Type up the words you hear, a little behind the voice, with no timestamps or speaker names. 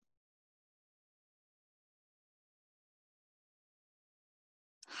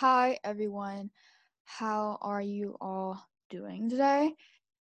Hi, everyone. How are you all doing today?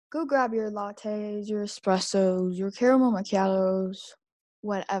 Go grab your lattes, your espressos, your caramel macchiatos,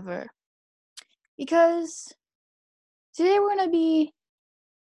 whatever. Because today we're going to be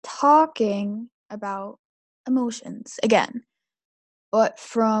talking about emotions again, but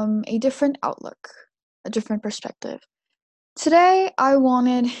from a different outlook, a different perspective. Today I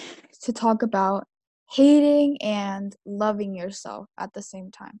wanted to talk about hating and loving yourself at the same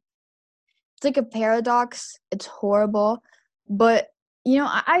time. It's like a paradox. It's horrible. But,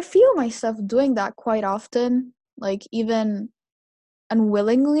 I feel myself doing that quite often, like even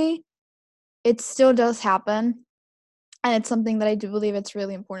unwillingly. It still does happen. And it's something that I do believe it's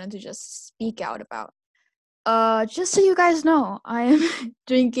really important to just speak out about. Just so you guys know, I am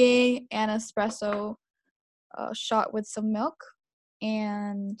drinking an espresso shot with some milk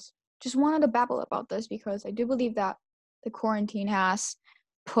and just wanted to babble about this because I do believe that the quarantine has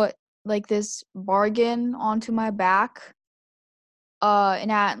put like this bargain onto my back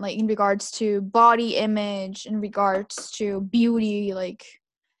in regards to body image, in regards to beauty, like,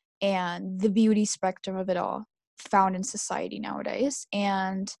 and the beauty spectrum of it all found in society nowadays.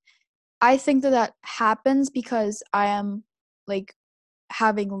 And I think that happens because I am like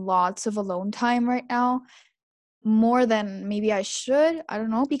having lots of alone time right now, more than maybe I should. I don't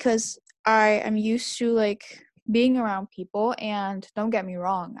know, because I am used to like being around people, and don't get me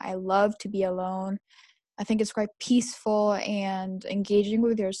wrong, I love to be alone. I think it's quite peaceful and engaging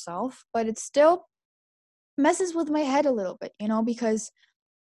with yourself, but it still messes with my head a little bit, because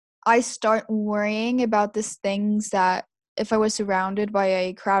I start worrying about these things that if I was surrounded by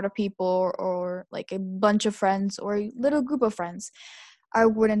a crowd of people or like a bunch of friends or a little group of friends, I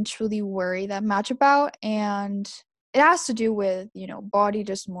wouldn't truly worry that much about. And it has to do with, body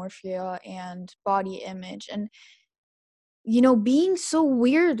dysmorphia and body image and, being so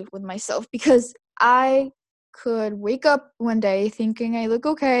weird with myself because I could wake up one day thinking I look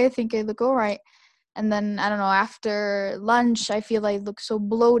okay, think I look all right. And then, I don't know, after lunch, I feel I look so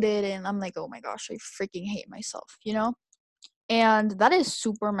bloated and I'm like, oh my gosh, I freaking hate myself? And that is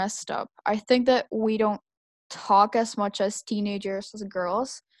super messed up. I think that we don't talk as much as teenagers, as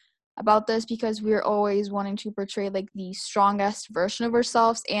girls, about this because we're always wanting to portray like the strongest version of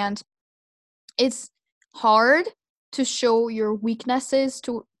ourselves. And it's hard to show your weaknesses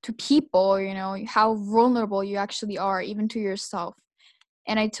to people, how vulnerable you actually are, even to yourself.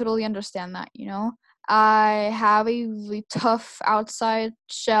 And I totally understand that. I have a really tough outside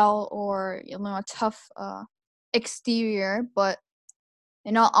shell, or a tough exterior, but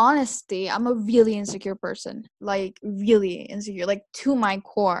in all honesty, I'm a really insecure person, like really insecure, like to my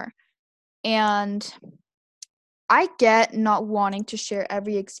core. And I get not wanting to share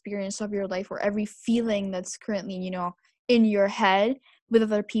every experience of your life or every feeling that's currently, in your head with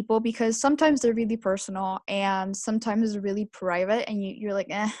other people, because sometimes they're really personal and sometimes they're really private, and you're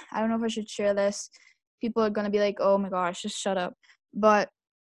like, I don't know if I should share this. People are gonna be like, oh my gosh, just shut up. But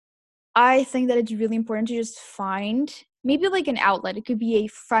I think that it's really important to just find maybe like an outlet. It could be a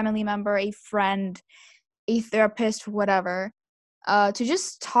family member, a friend, a therapist, whatever, to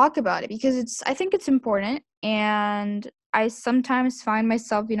just talk about it, because I think it's important. And I sometimes find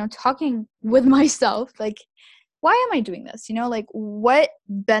myself, talking with myself, like, why am I doing this? Like, what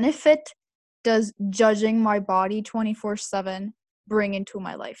benefit does judging my body 24/7 bring into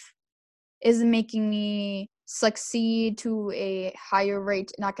my life? Is it making me succeed to a higher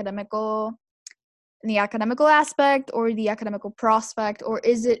rate in the academical aspect or the academical prospect, or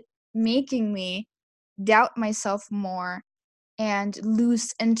is it making me doubt myself more and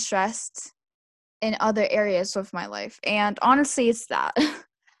lose interest in other areas of my life? And honestly, it's that.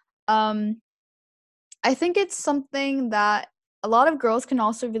 um I think it's something that a lot of girls can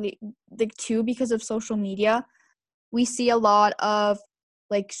also really dig to because of social media. We see a lot of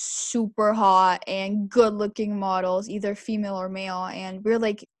like super hot and good looking models, either female or male, and we're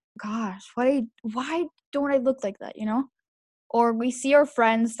like, gosh, why don't I look like that? Or we see our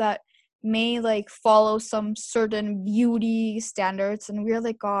friends that may like follow some certain beauty standards, and we're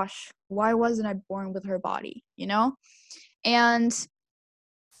like, gosh, why wasn't I born with her body? And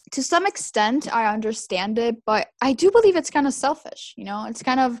to some extent I understand it, but I do believe it's kind of selfish. It's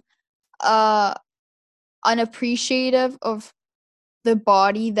kind of uh unappreciative of the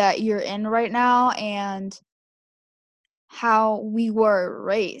body that you're in right now and how we were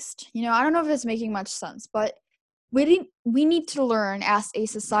raised. I don't know if it's making much sense, but we need to learn as a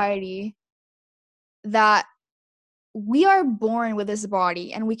society that we are born with this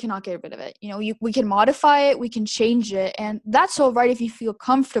body and we cannot get rid of it. We can modify it, we can change it, and that's all right if you feel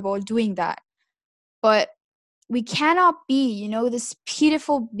comfortable doing that. But we cannot be, you know, this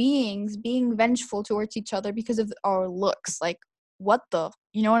pitiful beings being vengeful towards each other because of our looks. Like, what the,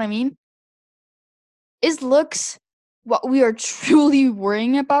 you know what I mean? Is looks what we are truly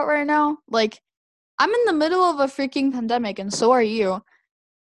worrying about right now? Like, I'm in the middle of a freaking pandemic, and so are you,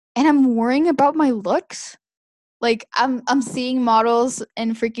 and I'm worrying about my looks. Like, I'm seeing models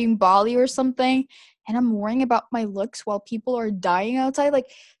in freaking Bali or something, and I'm worrying about my looks while people are dying outside.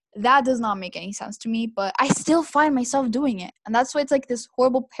 Like, that does not make any sense to me, but I still find myself doing it. And that's why it's like this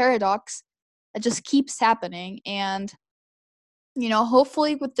horrible paradox that just keeps happening. And, you know,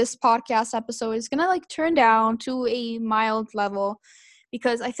 hopefully with this podcast episode, it's gonna like turn down to a mild level,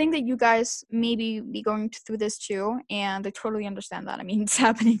 because I think that you guys maybe be going through this too, and I totally understand that. I mean, it's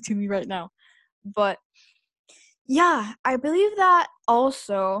happening to me right now. But yeah, I believe that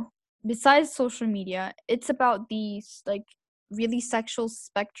also, besides social media, it's about these like really sexual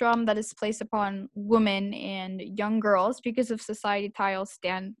spectrum that is placed upon women and young girls because of societal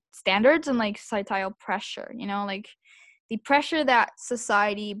standards and like societal pressure, you know, like the pressure that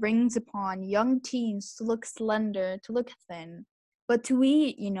society brings upon young teens to look slender, to look thin, but to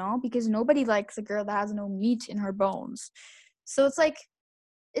eat, you know, because nobody likes a girl that has no meat in her bones. So it's like,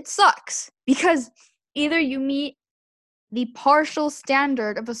 it sucks because either you meet the partial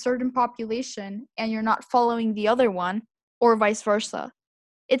standard of a certain population and you're not following the other one, or vice versa.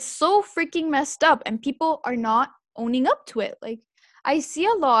 It's so freaking messed up, and people are not owning up to it. Like, I see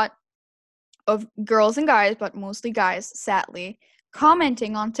a lot of girls and guys, but mostly guys, sadly,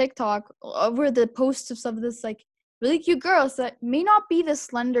 commenting on TikTok over the posts of some of this like really cute girls that may not be the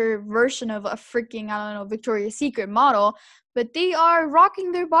slender version of a freaking, I don't know, Victoria's Secret model, but they are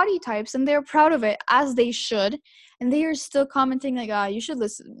rocking their body types and they're proud of it, as they should. And they are still commenting like, ah, you should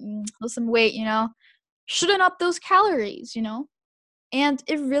lose some weight, you know, shouldn't up those calories, you know. And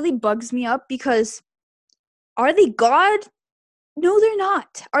it really bugs me up because, are they God? No, they're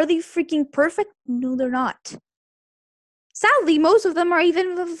not. Are they freaking perfect? No, they're not. Sadly, most of them are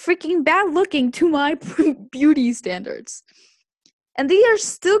even freaking bad looking to my beauty standards. And they are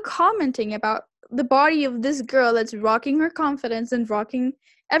still commenting about the body of this girl that's rocking her confidence and rocking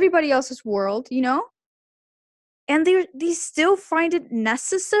everybody else's world, you know? And they still find it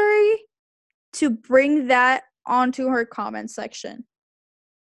necessary to bring that onto her comment section.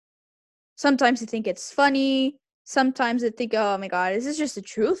 Sometimes they think it's funny. Sometimes they think, oh my god, this is just the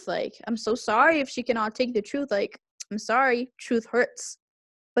truth. Like, I'm so sorry if she cannot take the truth. Like, I'm sorry, truth hurts.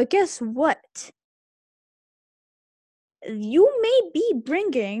 But guess what? You may be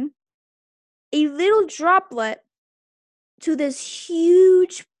bringing a little droplet to this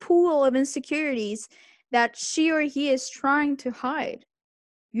huge pool of insecurities that she or he is trying to hide.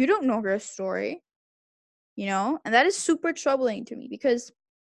 You don't know her story, you know? And that is super troubling to me because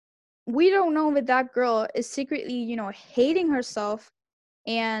we don't know that that girl is secretly, you know, hating herself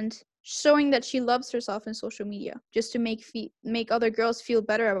and showing that she loves herself in social media just to make other girls feel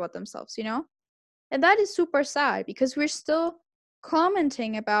better about themselves, you know? And that is super sad because we're still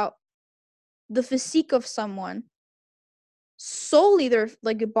commenting about the physique of someone, solely their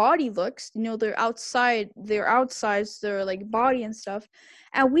like body looks, you know, their outsides, their like body and stuff.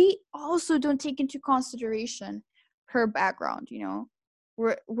 And we also don't take into consideration her background, you know,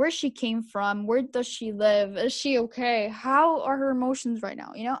 where she came from, where does she live, is she okay, how are her emotions right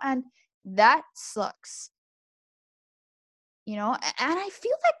now, you know? And that sucks, you know. And I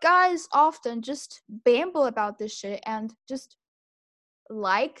feel that guys often just bamble about this shit and just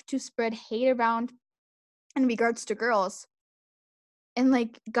like to spread hate around in regards to girls. And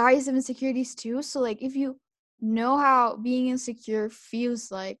like guys have insecurities too. So like if you know how being insecure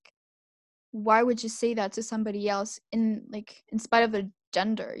feels like, why would you say that to somebody else in like in spite of their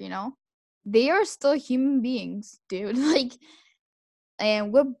gender, you know? They are still human beings, dude. Like,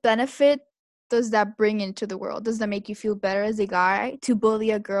 and what benefit does that bring into the world? Does that make you feel better as a guy to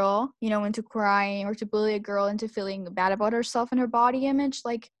bully a girl, you know, into crying, or to bully a girl into feeling bad about herself and her body image?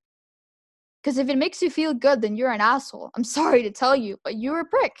 Like, because if it makes you feel good, then you're an asshole. I'm sorry to tell you, but you're a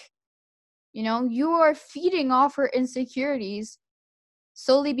prick. You know, you are feeding off her insecurities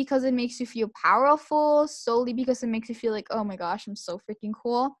solely because it makes you feel powerful, solely because it makes you feel like, oh my gosh, I'm so freaking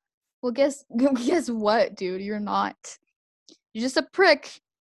cool. Well, guess what, dude? You're not. You're just a prick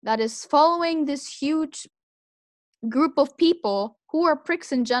that is following this huge group of people who are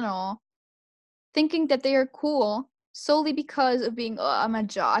pricks in general, thinking that they are cool solely because of being, oh, I'm a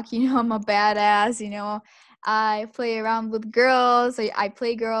jock, you know, I'm a badass, you know, I play around with girls, I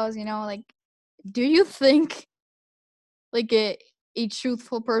play girls, you know, like, do you think like a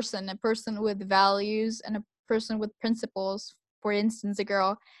truthful person, a person with values and a person with principles, for instance, a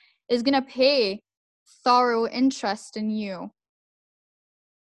girl, is gonna pay thorough interest in you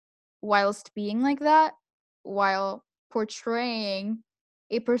whilst being like that, while portraying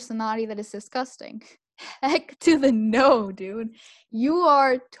a personality that is disgusting. Heck to the no, dude. You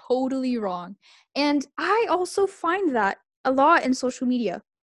are totally wrong. And I also find that a lot in social media.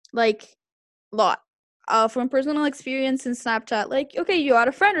 Like, a lot. From personal experience in Snapchat, like, okay, you had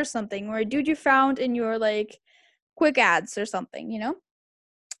a friend or something, or a dude you found in your, like, quick ads or something, you know?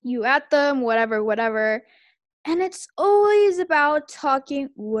 You add them, whatever. And it's always about talking,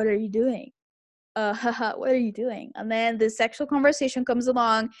 what are you doing? Haha, what are you doing? And then the sexual conversation comes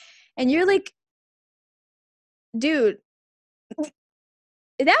along, and you're like, dude,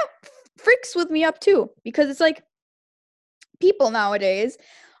 that freaks with me up too, because it's like people nowadays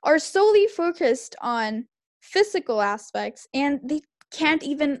are solely focused on physical aspects, and they can't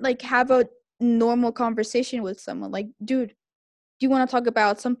even like have a normal conversation with someone. Like, dude, do you want to talk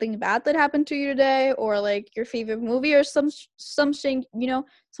about something bad that happened to you today, or like your favorite movie, or something, some shit,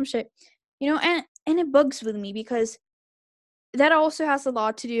 and it bugs with me because that also has a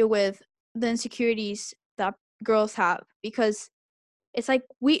lot to do with the insecurities that girls have, because it's like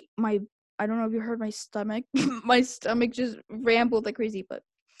I don't know if you heard my stomach. My stomach just rambled like crazy, but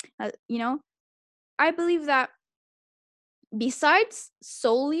I believe that besides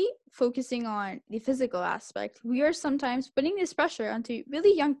solely focusing on the physical aspect, we are sometimes putting this pressure onto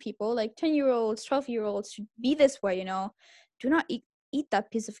really young people, like 10-year-olds, 12-year-olds, to be this way. Do not eat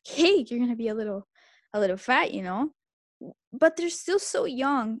that piece of cake. You're gonna be a little fat. But they're still so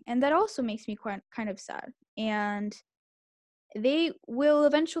young, and that also makes me quite kind of sad. And they will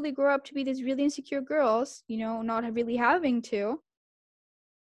eventually grow up to be these really insecure girls, not really having to,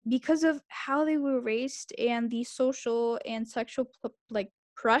 because of how they were raised and the social and sexual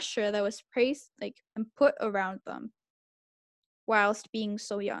pressure that was praised and put around them whilst being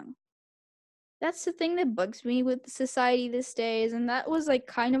so young. That's the thing that bugs me with society these days, and that was like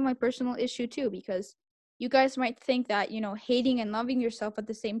kind of my personal issue too, because you guys might think that hating and loving yourself at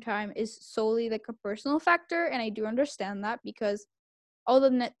the same time is solely like a personal factor, and I do understand that, because all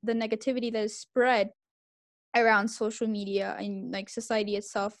the negativity that is spread around social media and like society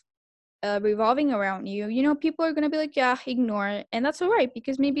itself, revolving around you, people are gonna be like, yeah, ignore it, and that's all right,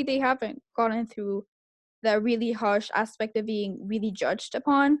 because maybe they haven't gotten through that really harsh aspect of being really judged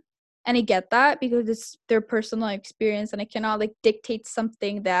upon. And I get that, because it's their personal experience, and I cannot like dictate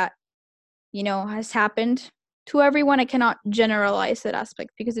something that has happened to everyone. I cannot generalize that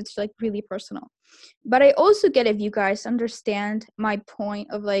aspect because it's like really personal. But I also get if you guys understand my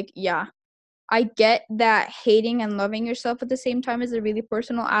point of like, yeah, I get that hating and loving yourself at the same time is a really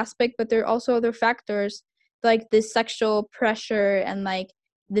personal aspect, but there are also other factors like the sexual pressure and like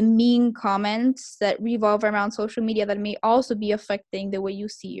the mean comments that revolve around social media that may also be affecting the way you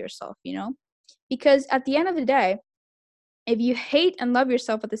see yourself, Because at the end of the day, if you hate and love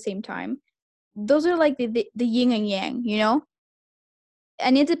yourself at the same time, those are like the yin and yang.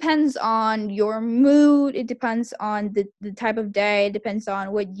 And it depends on your mood, it depends on the type of day, it depends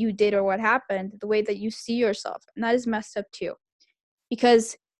on what you did or what happened, the way that you see yourself. And that is messed up too.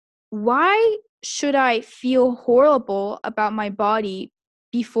 Because why should I feel horrible about my body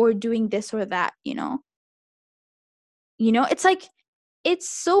before doing this or that, It's like, it's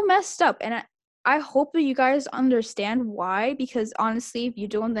so messed up. And I hope that you guys understand why, because honestly, if you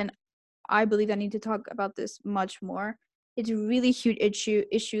don't, then I believe I need to talk about this much more. It's a really huge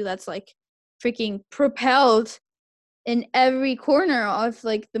issue that's like freaking propelled in every corner of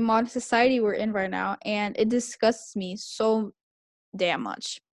like the modern society we're in right now, and it disgusts me so damn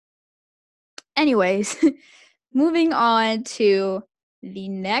much. Anyways, moving on to the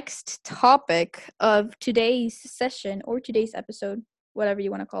next topic of today's session or today's episode, whatever you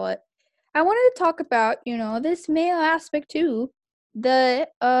want to call it. I wanted to talk about, this male aspect too, that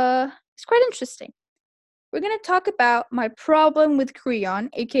it's quite interesting. We're going to talk about my problem with Creon,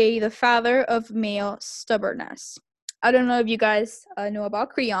 aka the father of male stubbornness. I don't know if you guys know about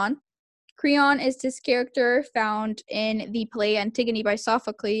Creon. Creon is this character found in the play Antigone by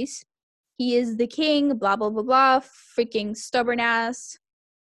Sophocles. He is the king, blah, blah, blah, blah, freaking stubborn ass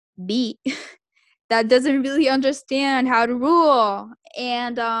beat that doesn't really understand how to rule,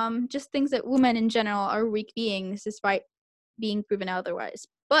 and just thinks that women in general are weak beings despite being proven otherwise.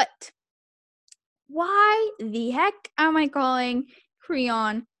 But why the heck am I calling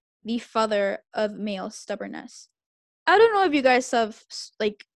Creon the father of male stubbornness? I don't know if you guys have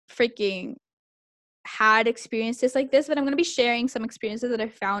like freaking had experiences like this, but I'm going to be sharing some experiences that I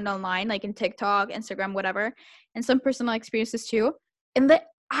found online, like in TikTok, Instagram, whatever, and some personal experiences too. And that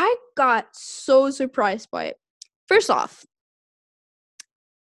I got so surprised by it. First off,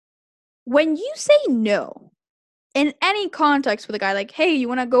 when you say no in any context with a guy, like, hey, you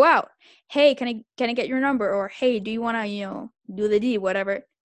want to go out? Hey, can I get your number? Or hey, do you want to, do the D, whatever?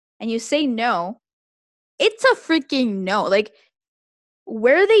 And you say no, it's a freaking no. Like,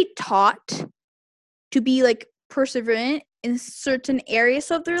 were they taught to be like perseverant in certain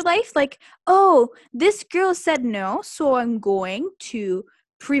areas of their life? Like, oh, this girl said no, so I'm going to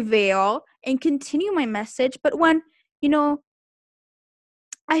prevail and continue my message. But when,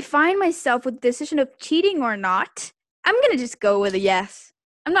 I find myself with the decision of cheating or not, I'm gonna just go with a yes.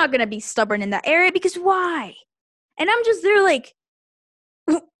 I'm not gonna be stubborn in that area, because why? And I'm just there like,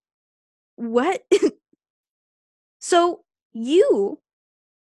 what? So you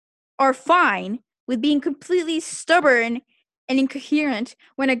are fine with being completely stubborn and incoherent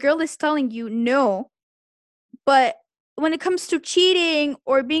when a girl is telling you no, but when it comes to cheating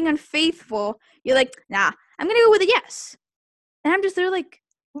or being unfaithful, you're like, nah, I'm gonna go with a yes. And I'm just there like,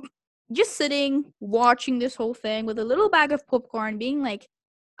 just sitting, watching this whole thing with a little bag of popcorn, being like,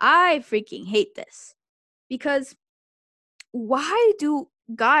 I freaking hate this. Because why do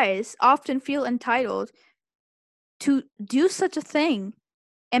guys often feel entitled to do such a thing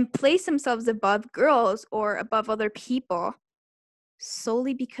and place themselves above girls or above other people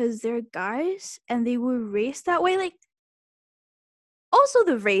solely because they're guys and they were raised that way? Like, also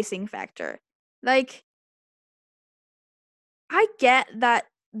the racing factor. Like, I get that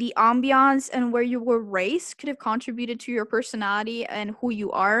the ambiance and where you were raised could have contributed to your personality and who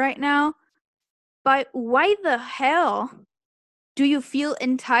you are right now. But why the hell do you feel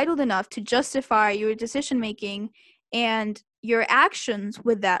entitled enough to justify your decision making and your actions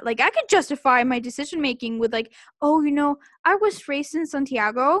with that? Like, I could justify my decision making with, like, oh, I was raised in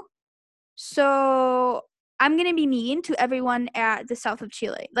Santiago, so I'm gonna be mean to everyone at the south of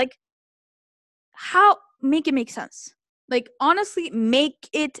Chile. Like, how? Make it make sense. Like, honestly, make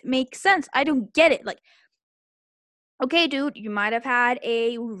it make sense. I don't get it. Like, okay, dude, you might have had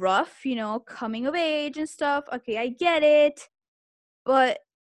a rough, coming of age and stuff. Okay, I get it. But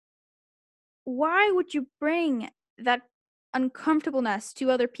why would you bring that uncomfortableness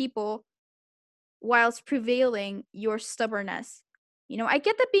to other people whilst prevailing your stubbornness? I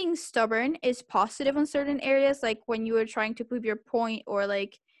get that being stubborn is positive in certain areas, like when you are trying to prove your point or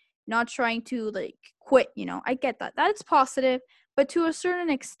like not trying to like quit, I get that. That's positive, but to a certain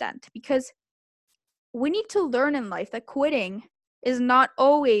extent, because we need to learn in life that quitting is not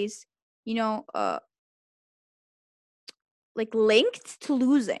always, like linked to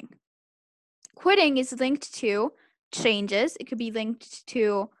losing. Quitting is linked to changes. It could be linked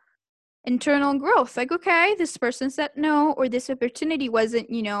to internal growth. Like, okay, this person said no, or this opportunity wasn't,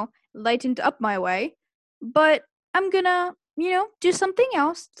 lightened up my way, but I'm gonna, do something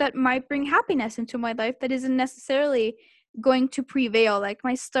else that might bring happiness into my life that isn't necessarily going to prevail, like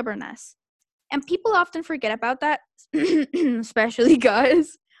my stubbornness. And people often forget about that, especially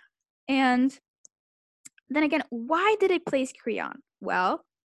guys. And then again, why did I place Creon? Well,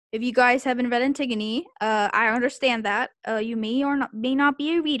 if you guys haven't read Antigone, I understand that you may not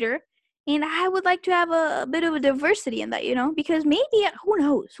be a reader, and I would like to have a bit of a diversity in that, because maybe who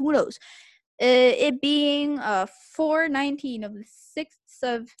knows? It being 4/19 of the 6th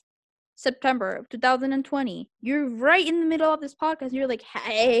of September of 2020, you're right in the middle of this podcast. And you're like,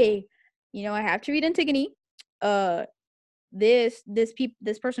 hey, I have to read Antigone. This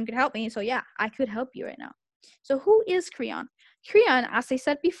person could help me, so yeah, I could help you right now. So who is Creon? Creon, as I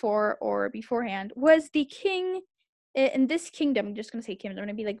said before or beforehand, was the king in this kingdom. I'm just gonna say kingdom. I'm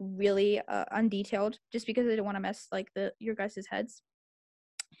gonna be like really undetailed, just because I don't want to mess like your guys' heads.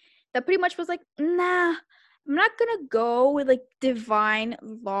 That pretty much was like, nah, I'm not gonna go with like divine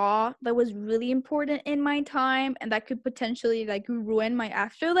law that was really important in my time and that could potentially like ruin my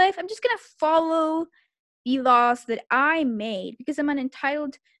afterlife. I'm just gonna follow the laws that I made because I'm an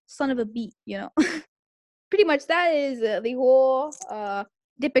entitled son of a bee, Pretty much that is the whole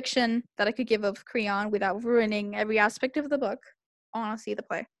depiction that I could give of Creon without ruining every aspect of the book. Honestly, the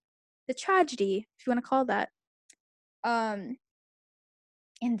play. The tragedy, if you want to call that.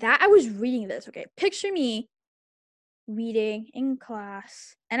 And that I was reading this, okay? Picture me reading in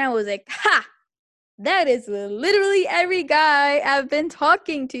class, and I was like, ha! That is literally every guy I've been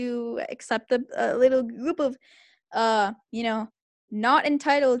talking to, except a little group of, not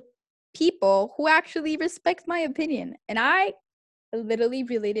entitled people who actually respect my opinion. And I literally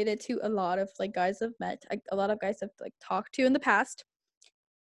related it to a lot of like guys I've met, a lot of guys I've like talked to in the past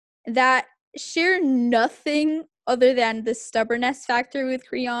that share nothing other than the stubbornness factor with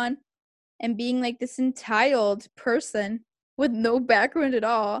Creon and being like this entitled person with no background at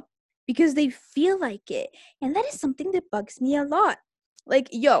all because they feel like it. And that is something that bugs me a lot. Like,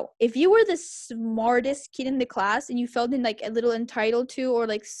 yo, if you were the smartest kid in the class and you felt like a little entitled to or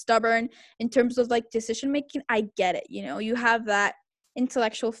like stubborn in terms of like decision making, I get it. You have that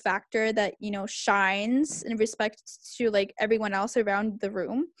intellectual factor that shines in respect to like everyone else around the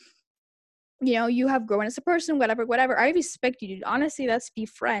room. You have grown as a person, whatever. I respect you, dude. Honestly, let's be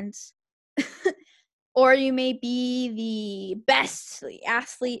friends. Or you may be the best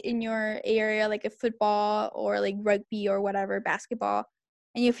athlete in your area, like a football or like rugby or whatever, basketball,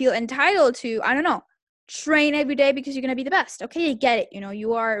 and you feel entitled to, I don't know, train every day because you're gonna be the best. Okay, I get it.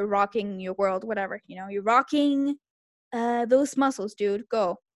 You are rocking your world, whatever. You're rocking those muscles, dude.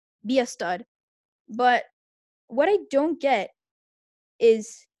 Go, be a stud. But what I don't get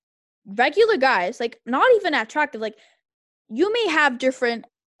is regular guys, like not even attractive, like you may have different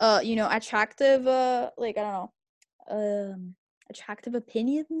attractive like I don't know attractive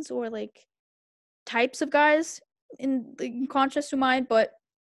opinions or like types of guys in contrast to mine, but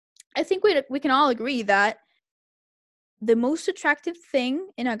I think we can all agree that the most attractive thing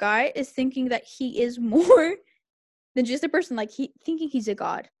in a guy is thinking that he is more than just a person, like he thinking he's a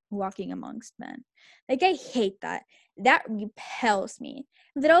god walking amongst men. Like I hate that. That repels me.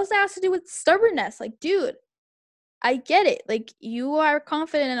 And that also has to do with stubbornness. Like, dude, I get it. Like, you are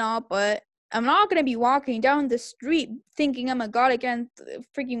confident and all, but I'm not going to be walking down the street thinking I'm a god again,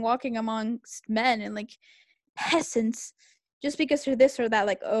 freaking walking amongst men and, like, peasants just because you're this or that.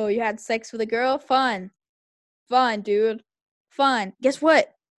 Like, oh, you had sex with a girl? Fun. Fun, dude. Fun. Guess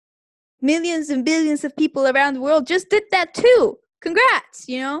what? Millions and billions of people around the world just did that too. Congrats,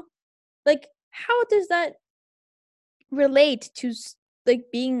 Like, how does that relate to, like,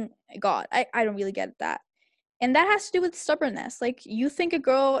 being a god? I don't really get that. And that has to do with stubbornness. Like, you think a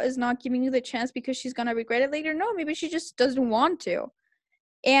girl is not giving you the chance because she's gonna regret it later? No, maybe she just doesn't want to.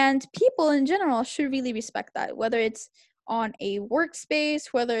 And people in general should really respect that, whether it's on a workspace,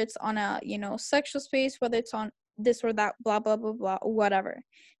 whether it's on a, sexual space, whether it's on this or that, blah, blah, blah, blah, whatever.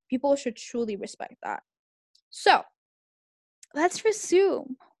 People should truly respect that. So, let's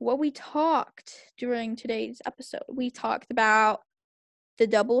resume what we talked during today's episode. We talked about the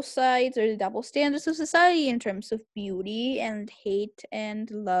double sides or the double standards of society in terms of beauty and hate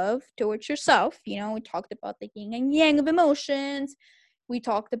and love towards yourself. We talked about the yin and yang of emotions. We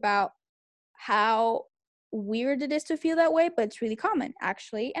talked about how weird it is to feel that way, but it's really common,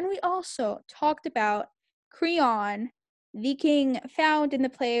 actually. And we also talked about Creon, the king found in the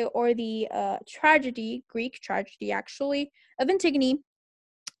play, or the tragedy, Greek tragedy, actually, of Antigone,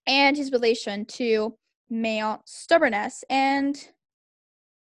 and his relation to male stubbornness and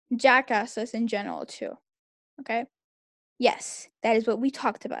jackasses in general too. Okay? Yes, that is what we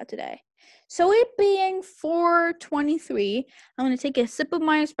talked about today. So it being 4:23, I'm gonna take a sip of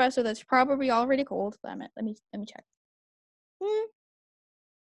my espresso that's probably already cold. Let me check.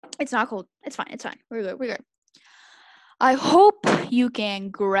 It's not cold. It's fine. We're good. I hope you can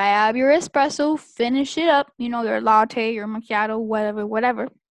grab your espresso, finish it up, your latte, your macchiato, whatever.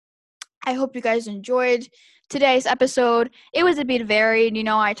 I hope you guys enjoyed today's episode. It was a bit varied.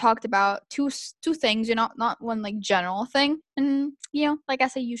 I talked about two things, not one like general thing, and like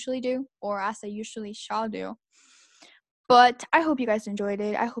as I usually do, or as I usually shall do. But I hope you guys enjoyed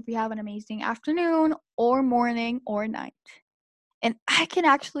it. I hope you have an amazing afternoon or morning or night. And I can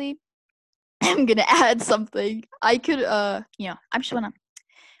actually, I'm gonna add something. I could, I'm just wanna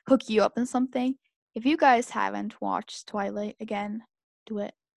hook you up in something. If you guys haven't watched Twilight again, do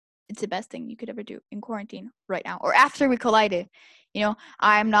it. It's the best thing you could ever do in quarantine right now or after we collided.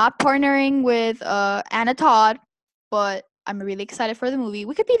 I'm not partnering with Anna Todd, but I'm really excited for the movie.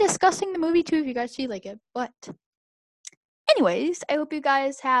 We could be discussing the movie too if you guys feel like it. But anyways, I hope you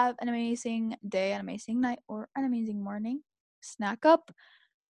guys have an amazing day, an amazing night, or an amazing morning. Snack up,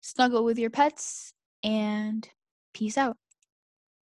 snuggle with your pets, and peace out.